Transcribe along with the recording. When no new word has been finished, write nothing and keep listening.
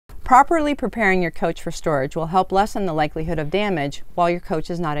Properly preparing your coach for storage will help lessen the likelihood of damage while your coach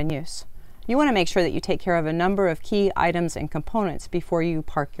is not in use. You want to make sure that you take care of a number of key items and components before you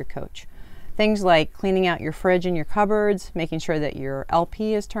park your coach. Things like cleaning out your fridge and your cupboards, making sure that your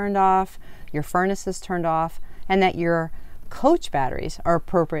LP is turned off, your furnace is turned off, and that your coach batteries are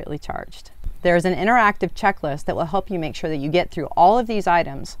appropriately charged. There's an interactive checklist that will help you make sure that you get through all of these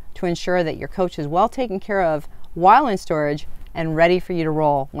items to ensure that your coach is well taken care of while in storage and ready for you to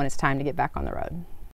roll when it's time to get back on the road.